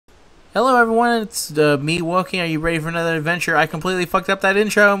Hello everyone, it's me, Woking. Are you ready for another adventure? I completely fucked up that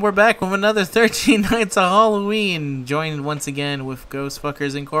intro and we're back with another 13 Nights of Halloween. Joined once again with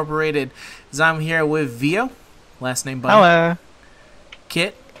Ghostfuckers Incorporated. As I'm here with Vio, last name Bunny. Hello.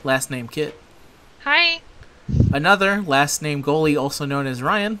 Kit, last name Kit. Hi. Another, last name Goalie, also known as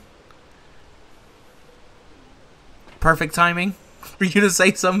Ryan. Perfect timing for you to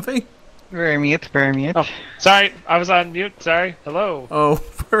say something. Very mute, very mute. Oh, sorry, I was on mute. Sorry. Hello. Oh,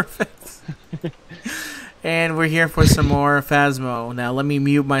 perfect. And we're here for some more Phasmo. Now let me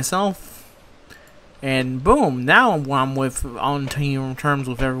mute myself. And boom, now I'm on terms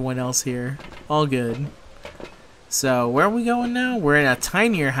with everyone else here. All good. So where are we going now? We're in a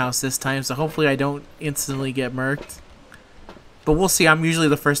tinier house this time, so hopefully I don't instantly get murked. But we'll see. I'm usually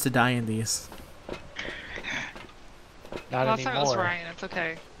the first to die in these. Not Last time it was anymore. Ryan. It's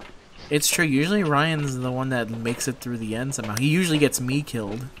okay. It's true. Usually Ryan's the one that makes it through the end somehow. He usually gets me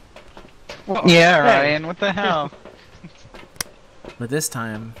killed. Well, Yeah, hey. Ryan, what the hell? But this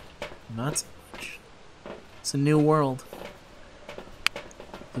time, not so much. It's a new world.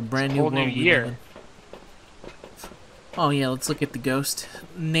 It's a brand new whole world. new we live year. in. Oh yeah, let's look at the ghost.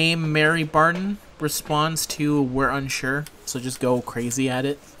 Name Mary Barton. Responds to we're unsure, so just go crazy at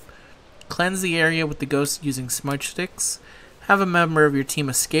it. Cleanse the area with the ghost using smudge sticks. Have a member of your team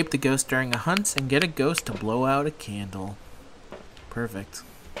escape the ghost during a hunt and get a ghost to blow out a candle. Perfect.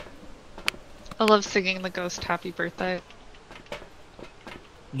 I love singing the ghost happy birthday.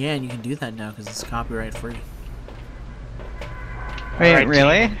 Yeah, and you can do that now because it's copyright free. Wait, Alright,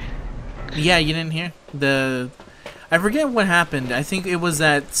 really? Yeah, you didn't hear? I forget what happened. I think it was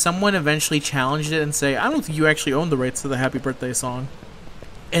that someone eventually challenged it and say, I don't think you actually own the rights to the happy birthday song.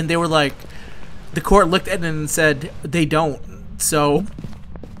 And they were like, the court looked at it and said, they don't. So,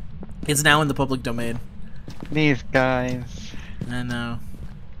 it's now in the public domain. These guys. I know.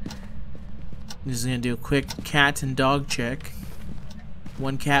 I'm just gonna do a quick cat and dog check.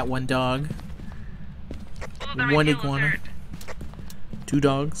 One cat, one dog. One iguana. Two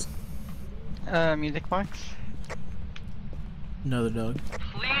dogs. Music box? Another dog.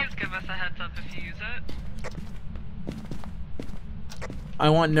 Please give us a heads up if you use it. I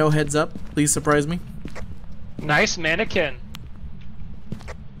want no heads up. Please surprise me. Nice mannequin.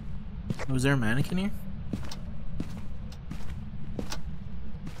 Was there a mannequin here?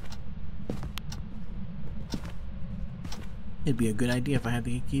 It'd be a good idea if I had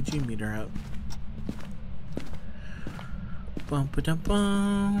the EKG meter out. Bum ba dum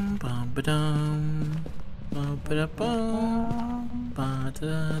bum bum ba dum bum ba da bum ba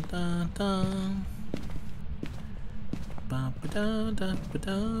da da dum bum ba da da ba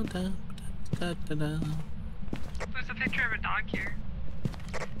da da da da da. There's a picture of a dog here.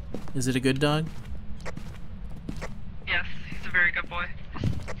 Is it a good dog? Yes, he's a very good boy.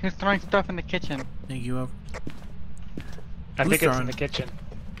 Who's throwing stuff in the kitchen? Thank you. I Who's think it's throwing? in the kitchen.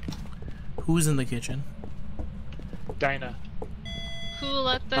 Who's in the kitchen? Dinah. Who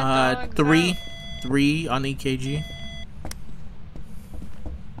let the dogs Three. out? 3 on EKG.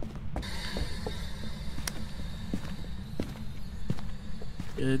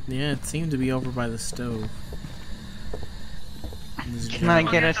 Yeah, it seemed to be over by the stove. Can I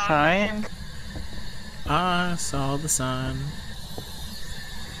get a sign? I saw the sign.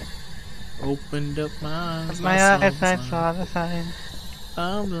 Opened up my eyes. My I eyes, saw I the sign. saw the sign.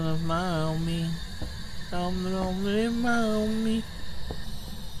 I'm gonna smile me. I'm gonna smile me.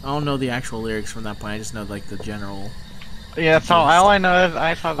 I don't know the actual lyrics from that point. I just know like the general. Yeah, that's all I know is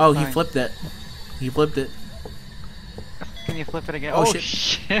I saw the Oh, sign. he flipped it. He flipped it. Can you flip it again? Oh, Oh, shit.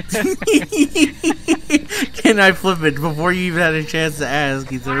 shit. Can I flip it before you even had a chance to ask?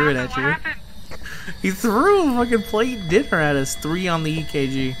 He threw it at What you. happened? He threw a fucking plate dinner at us. 3 on the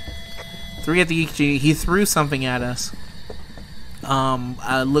EKG. 3 at the EKG. He threw something at us.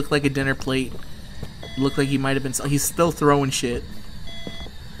 Looked like a dinner plate. Looked like he might have been. He's still throwing shit.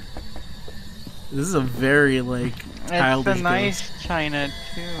 This is a very like childish It's a nice ghost. china,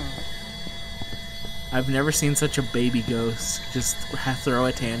 too. I've never seen such a baby ghost just throw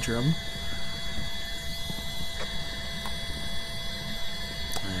a tantrum.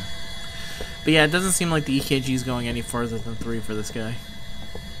 Yeah. But yeah, it doesn't seem like the EKG is going any farther than 3 for this guy.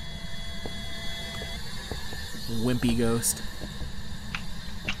 Wimpy ghost.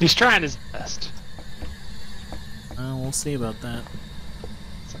 He's trying his best. We'll see about that.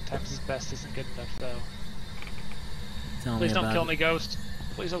 Sometimes his best isn't good enough, though. Tell Please me don't about kill it. me, ghost.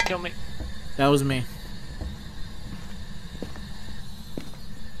 Please don't kill me. That was me.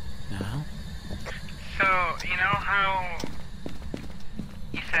 Now? So, you know how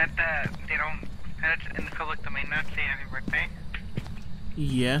you said that they don't, in the public domain, not say happy birthday?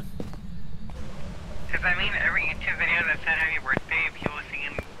 Yeah. Because I mean, every YouTube video that said happy birthday, people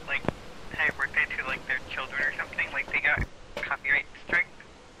singing like happy birthday to like their children or something, like they got copyright strike.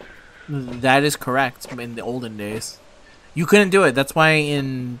 That is correct. In the olden days, you couldn't do it. That's why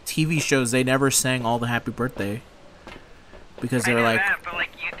in TV shows they never sang all the happy birthday because they I were know like, that, but like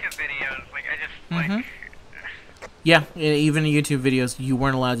YouTube videos, like I just Mhm. like. yeah, even in YouTube videos, you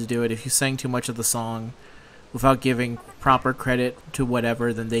weren't allowed to do it. If you sang too much of the song without giving proper credit to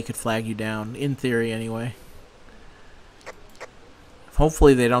whatever, then they could flag you down. In theory, anyway.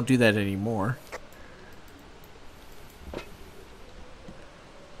 Hopefully, they don't do that anymore.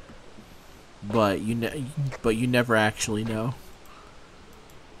 But you never actually know.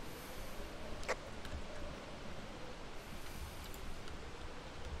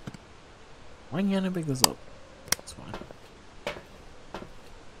 Why can't I pick this up? It's fine.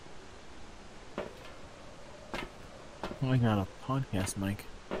 Oh, I got a podcast mic.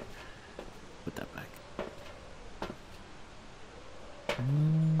 Put that back. I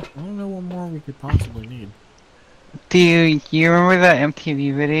don't know what more we could possibly need. Do you remember that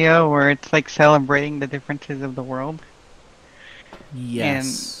MTV video where it's like celebrating the differences of the world?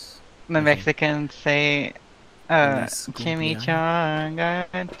 Yes. The Okay. Mexicans say, Yes, chimichanga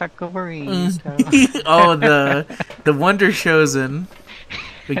and taco burrito. Oh, the Wonder Chosen.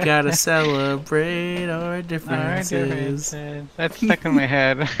 We gotta celebrate our differences. That's stuck in my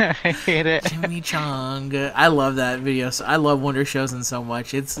head. I hate it. Chimichanga. I love that video. I love Wonder Chosen so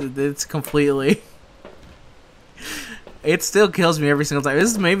much. It's completely. It still kills me every single time.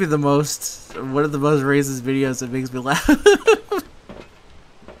 This is maybe one of the most racist videos that makes me laugh.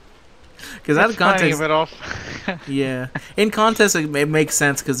 Because out of context, Funny, but also yeah, in context it makes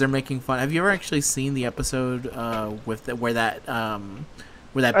sense because they're making fun. Have you ever actually seen the episode where that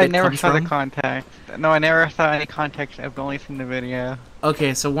bit I never comes saw from? the context. No, I never saw any context. I've only seen the video.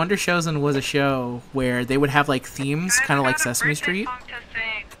 Okay, so Wonder Chosen was a show where they would have like themes, kind of like Sesame Street.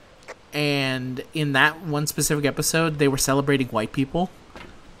 And in that one specific episode, they were celebrating white people.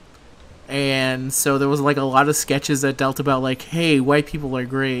 And so there was like a lot of sketches that dealt about like, hey, white people are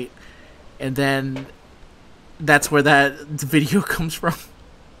great. And then that's where that video comes from.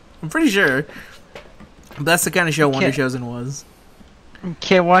 I'm pretty sure. But that's the kind of show Wonder Chosen was.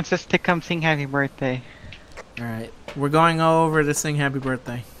 Kid wants us to come sing happy birthday. Alright, we're going over to sing happy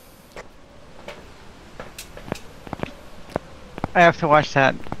birthday. I have to watch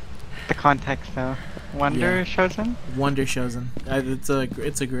that. The context though. Wonder Yeah. Chosen? Wonder Chosen. It's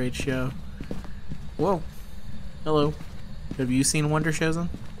a great show. Whoa. Hello. Have you seen Wonder Chosen?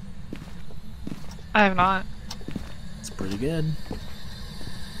 I have not. It's pretty good.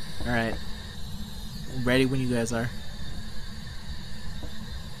 Alright. Ready when you guys are.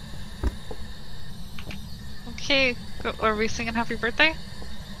 Okay, are we singing happy birthday?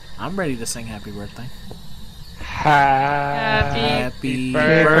 I'm ready to sing happy birthday. Happy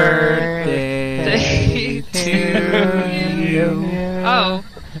birthday to you. Oh,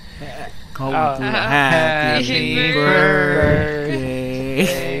 Happy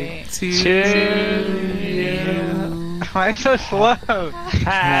birthday to you. Why so slow?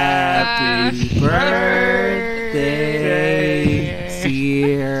 Happy birthday,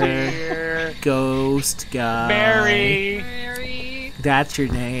 dear ghost guy. Mary. Mary. That's your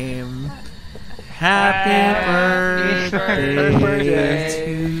name. Happy birthday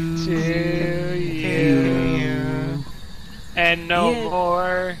to you. And no Yeah.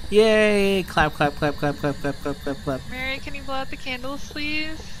 more. Yay! Clap, clap, clap, clap, clap, clap, clap, clap, clap. Mary, can you blow out the candles,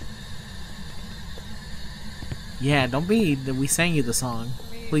 please? Yeah, don't be. We sang you the song.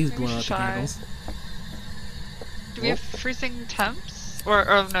 Please Maybe blow out the shy. candles. Do we have freezing temps? Or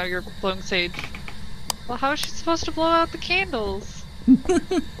no, you're blowing sage. Well, how is she supposed to blow out the candles?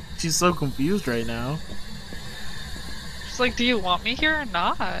 She's so confused right now. She's like, do you want me here or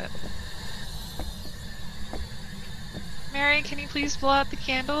not? Mary, can you please blow out the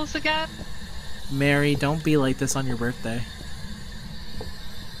candles again? Mary, don't be like this on your birthday.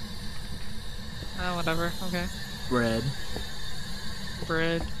 Oh, whatever. Okay. Bread.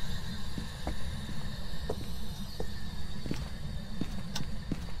 Bread.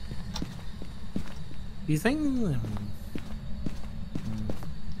 You think?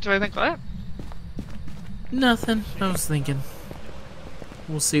 Do I think what? Nothing. I was thinking.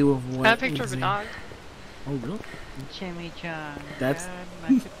 We'll see what. That picture we of a see. dog. Oh, really? Chimichanga. That's-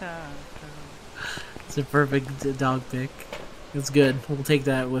 Macataco. It's a perfect dog pic. It's good. We'll take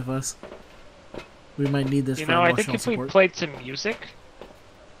that with us. We might need this You for know, I emotional think if we support. played some music,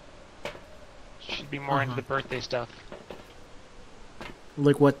 should be more into Uh-huh. the birthday stuff.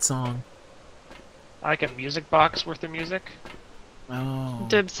 Like what song? I like a music box worth of music. Oh.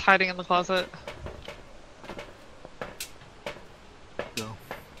 Dibs hiding in the closet.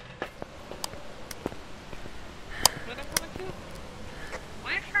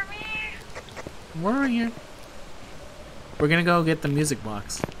 Where are you? We're gonna go get the music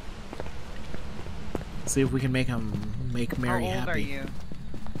box. See if we can make Mary How old happy. are you?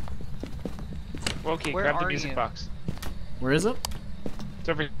 Wokey, Where grab the are music you? box. Where is it? It's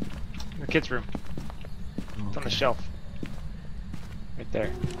over in the kids' room. It's on the Okay. shelf. Right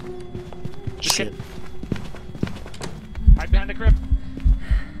there. Just Shit. hide behind the crib.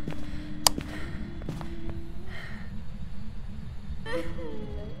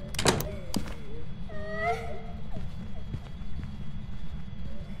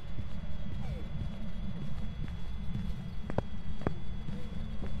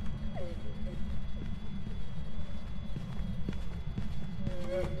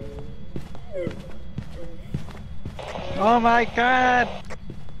 Oh my god!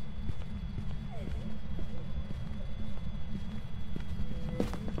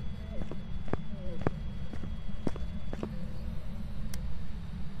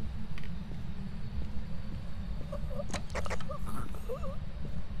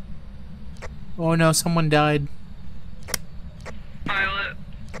 Oh no, someone died. Violet.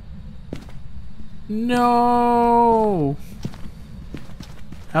 No!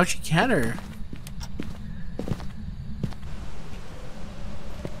 How'd she get her?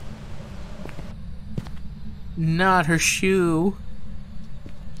 Not her shoe.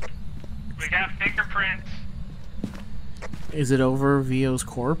 We got fingerprints. Is it over Vio's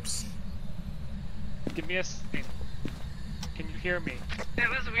corpse? Give me a second. Can you hear me? It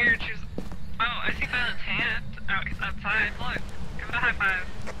was weird. She was. Oh, I see Violet's hand outside. Look. Give it a high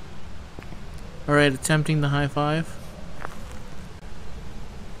five. Alright, attempting the high five.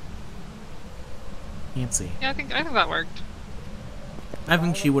 Can't see. Yeah, I think that worked. I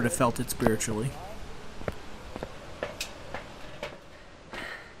think she would have felt it spiritually.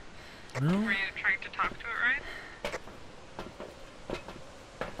 No? Were you trying to talk to it, right?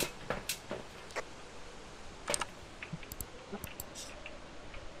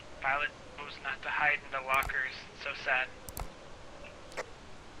 Violet knows not to hide in the lockers. It's so sad.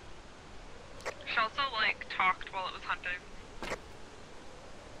 She also, like, talked while it was hunting.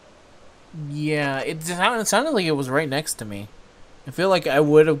 Yeah, it sounded like it was right next to me. I feel like I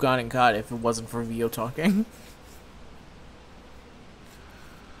would have gotten caught if it wasn't for Vio talking.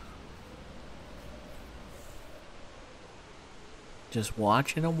 Just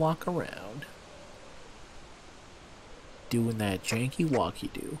watching him walk around. Doing that janky walk he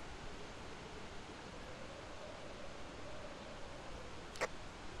do.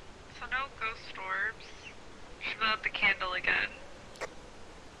 So no ghost orbs. She blew out the candle again.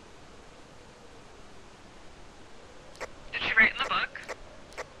 Did she write in the book?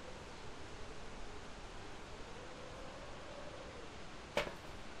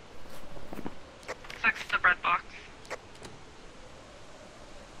 Sex in the bread box.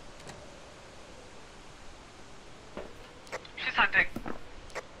 She's hunting.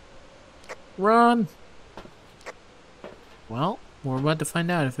 Run! Well, we're about to find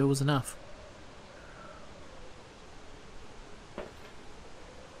out if it was enough.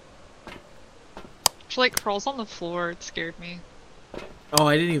 She like crawls on the floor. It scared me. Oh,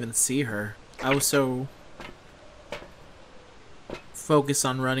 I didn't even see her. I was so focused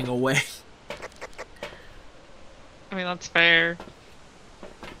on running away. I mean, that's fair.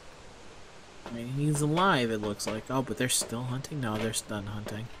 I mean, he's alive, it looks like. Oh, but they're still hunting? No, they're done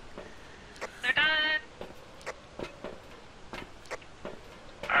hunting. They're done.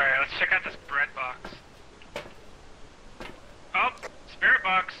 Alright, let's check out this bread box. Oh, spirit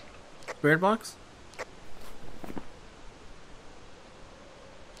box. Spirit box?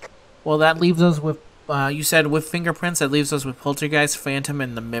 Well, that leaves us with, you said with fingerprints, that leaves us with Poltergeist, Phantom,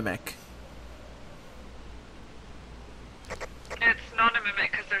 and the Mimic. It's not a mimic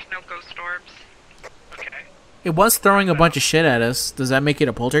because there's no ghost orbs. Okay. It was throwing a bunch of shit at us. Does that make it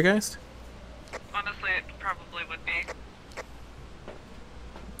a Poltergeist? Honestly, it probably would be.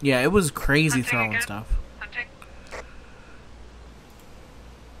 Yeah, it was crazy Hunting throwing again? stuff. Hunting?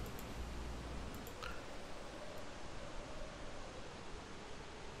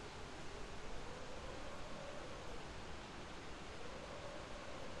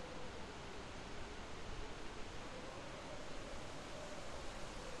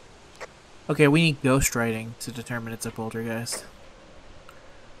 Okay, we need ghost writing to determine it's a Poltergeist.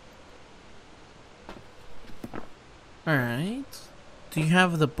 Alright. Do you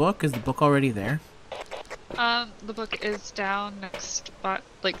have the book? Is the book already there? The book is down next,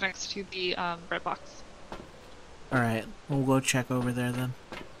 next to the bread box. Alright, we'll go check over there then.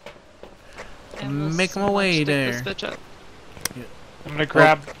 And we'll Make 'em smudge away stick there. this bitch up. I'm gonna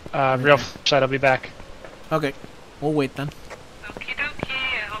grab real flashlight. I'll be back. Okay, we'll wait then. Okie dokie,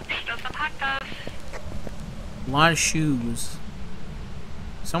 I hope she doesn't hunt us. A lot of shoes.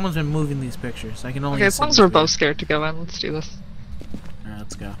 Someone's been moving these pictures. I can only Okay, as assume long as we're it's me. both scared to go in, let's do this. Alright,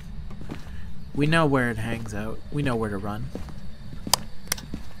 let's go. We know where it hangs out. We know where to run.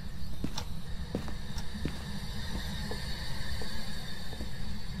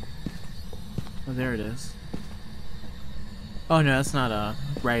 Oh, there it is. Oh no, that's not a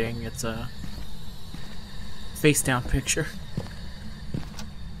writing, it's a face down picture.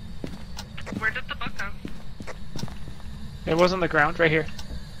 Where did the book go? It was on the ground right here.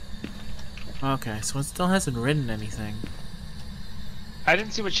 Okay, so it still hasn't written anything. I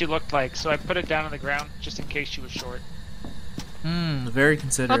didn't see what she looked like, so I put it down on the ground just in case she was short. Very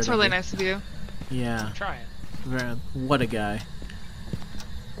considerate. That's really of you. nice of you. Yeah, I'm trying. what a guy.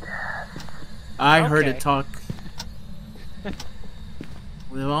 I heard it Okay. talk.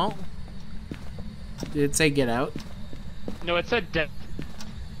 Well, did it say get out? No, it said death.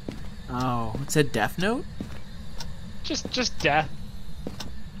 Oh, it said Death Note? Just death.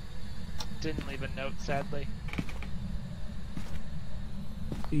 Didn't leave a note, sadly.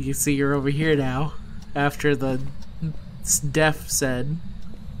 You see, you're over here now. After the deaf said.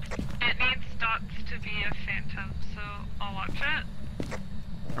 It needs dots to be a phantom, so I'll watch it.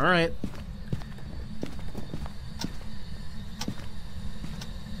 Alright.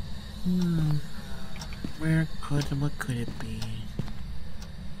 What could it be?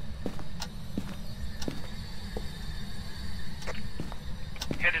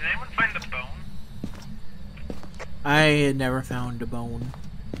 Hey, did anyone find the bone? I had never found a bone.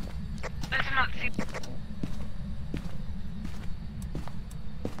 I did not see.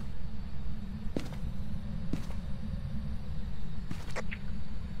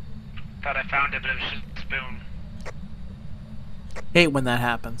 Thought I found it, but it was just a spoon. Hate when that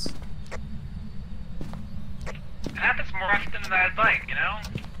happens. It happens more often than I'd like, you know?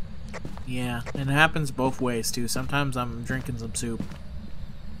 Yeah, and it happens both ways too. Sometimes I'm drinking some soup,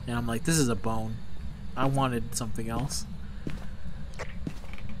 and I'm like, this is a bone. I wanted something else.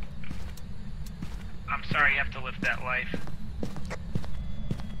 I'm sorry you have to live that life.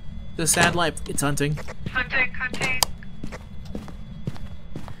 The sad life. It's hunting. Hunting, hunting.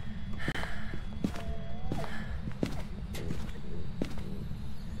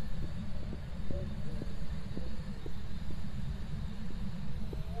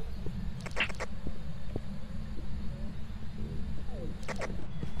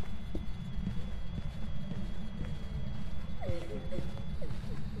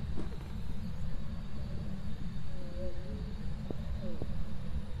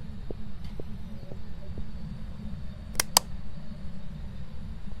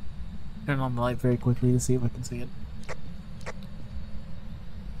 Turn on the light very quickly to see if I can see it.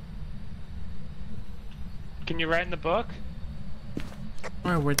 Can you write in the book?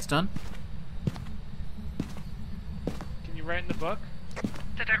 Alright, where it's done. Can you write in the book?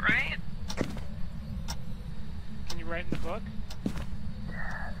 Did it right? Can you write in the book?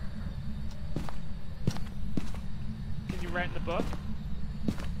 Can you write in the book?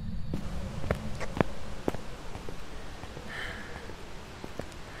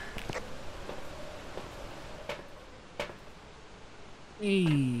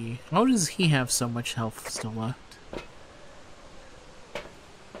 Hey, how does he have so much health still left?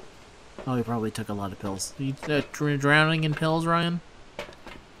 Oh, he probably took a lot of pills. Are you drowning in pills, Ryan?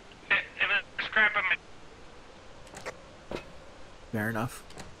 It was scrap of my... Fair enough.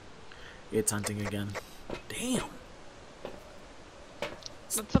 It's hunting again. Damn,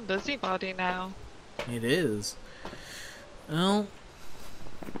 That's a busybody now. it is. Well,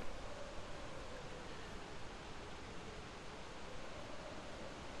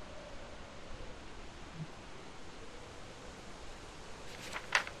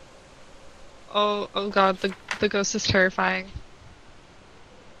 Oh god, the ghost is terrifying.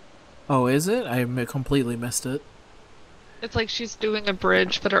 oh, is it? I completely missed it. It's like she's doing a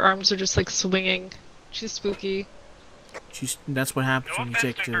bridge, but her arms are just like swinging. She's spooky. That's what happens No when you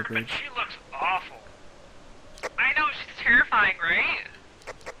offense take to to her, the but bridge. she looks awful. I know, she's terrifying, right?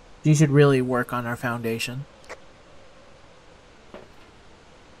 You should really work on our foundation.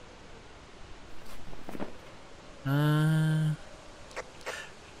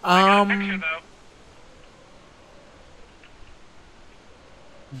 I got a picture, though.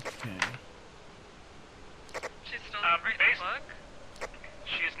 Okay. She's still writing the book?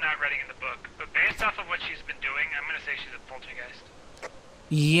 She's not writing in the book, but based off of what she's been doing, I'm gonna say she's a poltergeist.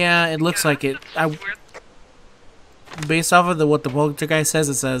 Yeah, it looks like it. That's weird. Based off of what the Vulture guy says,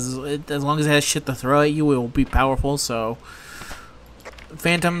 it says as long as it has shit to throw at you, it will be powerful. So,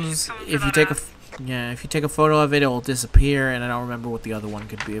 phantoms, if you take if you take a photo of it, it will disappear. And I don't remember what the other one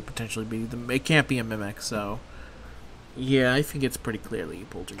could be. It potentially be. It can't be a mimic. So, Yeah, I think it's pretty clearly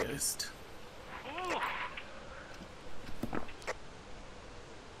poltergeist.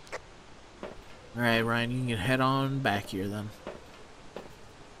 Alright, Ryan, you can head on back here then.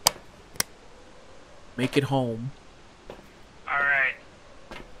 Make it home. Alright.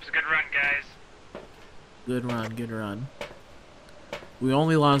 It was a good run, guys. Good run, good run. We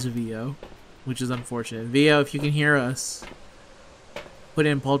only lost Vio, which is unfortunate. Vio, if you can hear us, put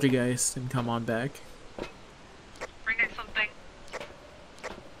in poltergeist and come on back. Bring in something.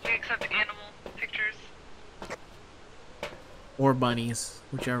 We accept animal pictures. Or bunnies,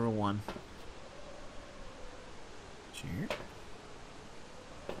 whichever one. Sure.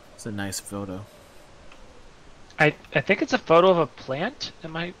 It's a nice photo. I think it's a photo of a plant.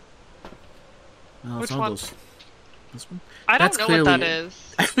 Am I? Oh, Which it's all one? those. This one? I don't That's know what that clearly-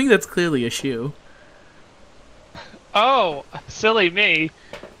 is. I think that's clearly a shoe. Oh, silly me.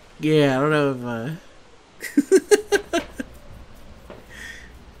 Yeah, I don't know if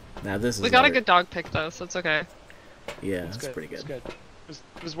Now this is We got a art. good dog pic though, so it's okay. Yeah, It's it's good. pretty It's good. good.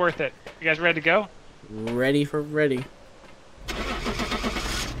 It was worth it. You guys ready to go? Ready for ready.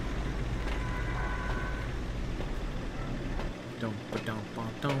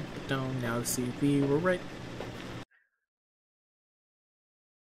 Don't. Now see if we were right.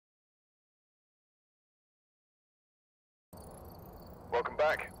 Welcome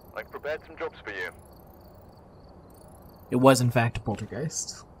back. I've prepared some jobs for you. It was in fact a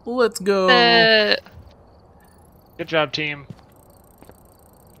poltergeist. Let's go. Good job, team.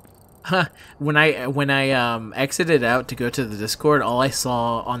 When I exited out to go to the Discord, all I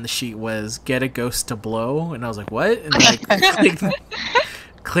saw on the sheet was "get a ghost to blow," and I was like, "What?" And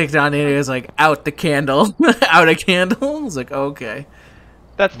clicked on it. It was like, "out the candle, out a candle." I was like, "Okay."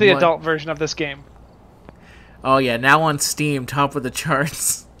 That's the What? adult version of this game. Oh yeah, now on Steam, top of the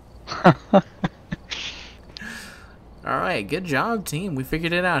charts. All right, good job, team. We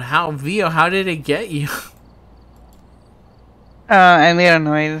figured it out. How how did it get you? I made a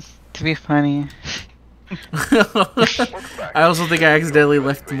noise to be funny. I also think I accidentally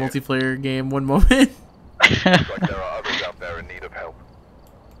left the multiplayer game one moment. Looks like there are others out there in need of help.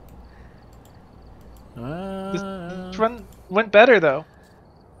 This one went better though.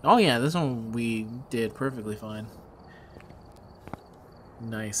 Oh yeah, this one we did perfectly fine.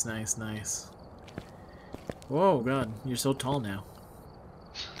 Nice, nice, nice. Whoa, God, you're so tall now.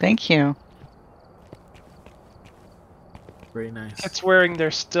 Thank you. Very nice. It's wearing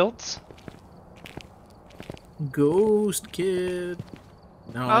their stilts. Ghost kid.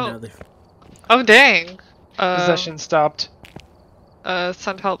 No, Oh. no, they. Oh dang. Possession stopped.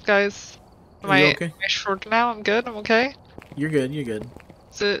 Send help, guys. Am Are you I, okay? am I short now? I'm good. I'm okay. You're good. You're good.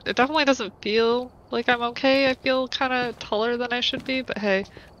 So it definitely doesn't feel like I'm okay. I feel kind of taller than I should be, but hey,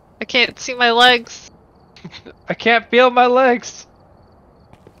 I can't see my legs. I can't feel my legs.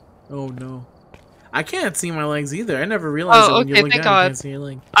 Oh no, I can't see my legs either. I never realized that when you okay, look thank down, you God. can't see your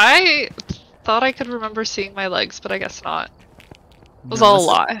leg. I thought I could remember seeing my legs, but I guess not. It was No, all a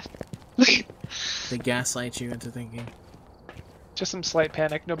this- lie. They gaslight you into thinking. Just some slight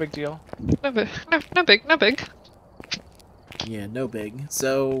panic. No big deal. No big, no big, no big. Yeah, no big.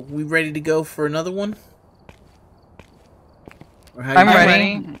 So we ready to go for another one? Or how I'm you ready.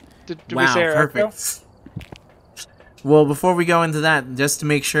 feeling? Did Wow, we say our outro? perfect. Well, before we go into that, just to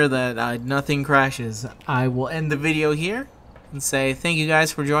make sure that nothing crashes, I will end the video here and say thank you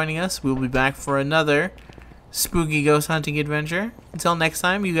guys for joining us. We'll be back for another spooky ghost hunting adventure. Until next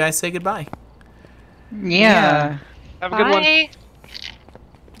time, you guys say goodbye. Yeah. Have a good one. Bye.